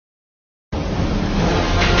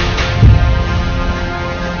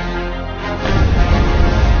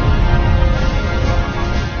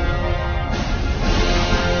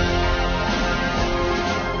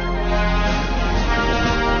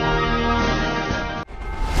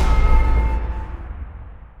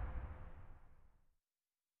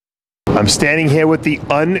I'm standing here with the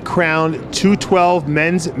uncrowned 212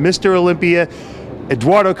 men's Mr. Olympia,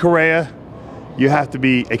 Eduardo Correa. You have to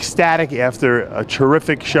be ecstatic after a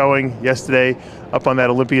terrific showing yesterday up on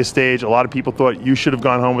that Olympia stage. A lot of people thought you should have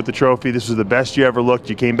gone home with the trophy. This was the best you ever looked.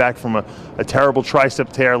 You came back from a terrible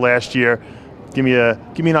tricep tear last year. Give me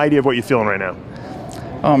an idea of what you're feeling right now.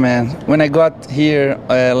 Oh man, when I got here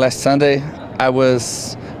last Sunday, I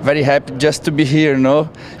was very happy just to be here,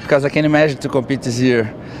 because I can imagine to compete this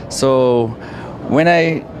year. So when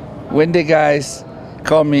the guys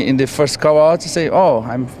call me in the first call out, I say, oh,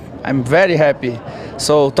 I'm very happy.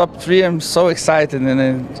 So top 3, I'm so excited, and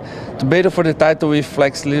then to battle for the title with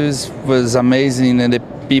Flex Lewis was amazing, and the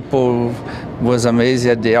people was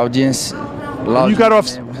amazing, the audience. When you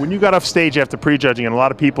got off stage after prejudging, and a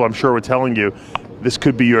lot of people I'm sure were telling you this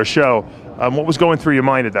could be your show, what was going through your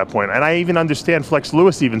mind at that point? And I even understand Flex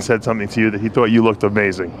Lewis even said something to you that he thought you looked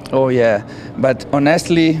amazing. Oh yeah, but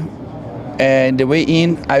honestly, the way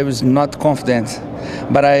in, I was not confident.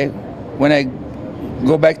 But when I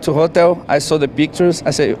go back to hotel, I saw the pictures. I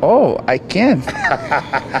say, oh, I can.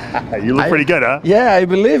 You look pretty good, huh? Yeah, I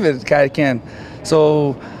believe it. I can.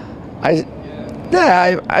 So I'm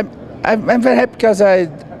very happy because I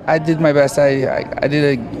did my best. I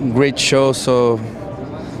did a great show. So.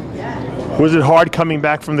 Was it hard coming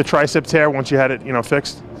back from the tricep tear once you had it,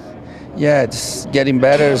 fixed? Yeah, it's getting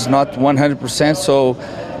better. It's not 100%. So,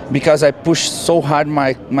 because I pushed so hard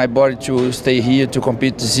my body to stay here to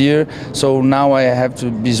compete this year, so now I have to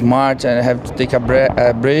be smart and I have to take a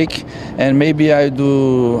break. And maybe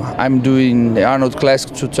I'm doing the Arnold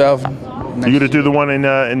Classic 212. Are you going to do the one in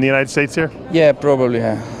the United States here? Yeah, probably.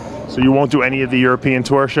 Yeah. So you won't do any of the European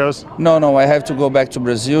tour shows? No, I have to go back to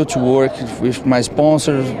Brazil to work with my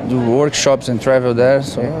sponsors, do workshops and travel there.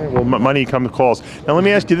 So. Yeah, well, money comes calls. Now let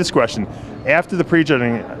me ask you this question. After the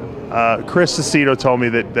prejudging, Chris Cicito told me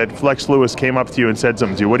that Flex Lewis came up to you and said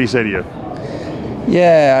something to you. What did he say to you?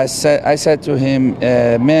 Yeah, I said to him,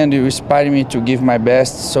 man, you inspired me to give my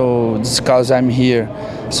best, so this is because I'm here.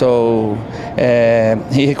 So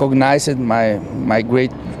he recognized my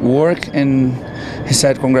great work, and he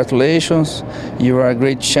said, congratulations, you are a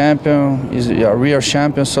great champion, you're a real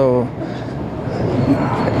champion. So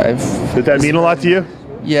did that mean a lot to you?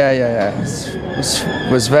 Yeah.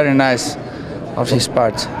 It was very nice of his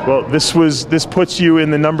part. Well, this puts you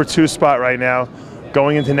in the number 2 spot right now.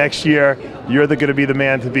 Going into next year, you're going to be the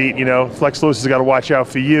man to beat. Flex Lewis has got to watch out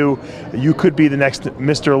for you. You could be the next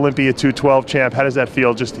Mr. Olympia 212 champ. How does that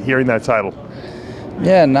feel, just hearing that title?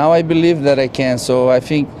 Yeah, now I believe that I can. So I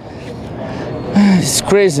think it's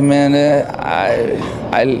crazy, man.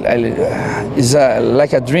 It's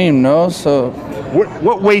like a dream, no? So.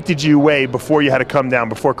 What weight did you weigh before you had to come down?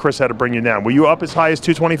 Before Chris had to bring you down? Were you up as high as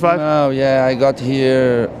 225? No, yeah, I got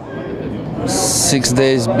here 6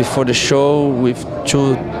 days before the show with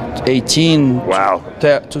 218. Wow.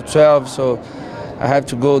 212. So I have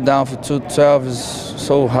to go down for 212. Is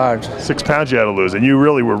so hard. 6 pounds you had to lose, and you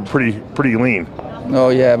really were pretty lean. Oh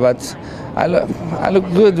yeah, but I look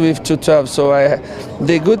good with 212. So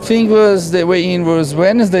the good thing was the weigh-in was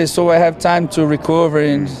Wednesday, so I have time to recover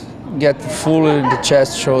and get full in the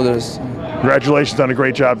chest, shoulders. Congratulations on a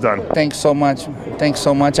great job done. Thanks so much. Thanks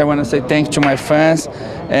so much. I want to say thanks to my fans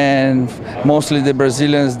and mostly the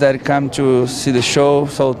Brazilians that come to see the show.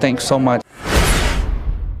 So thanks so much.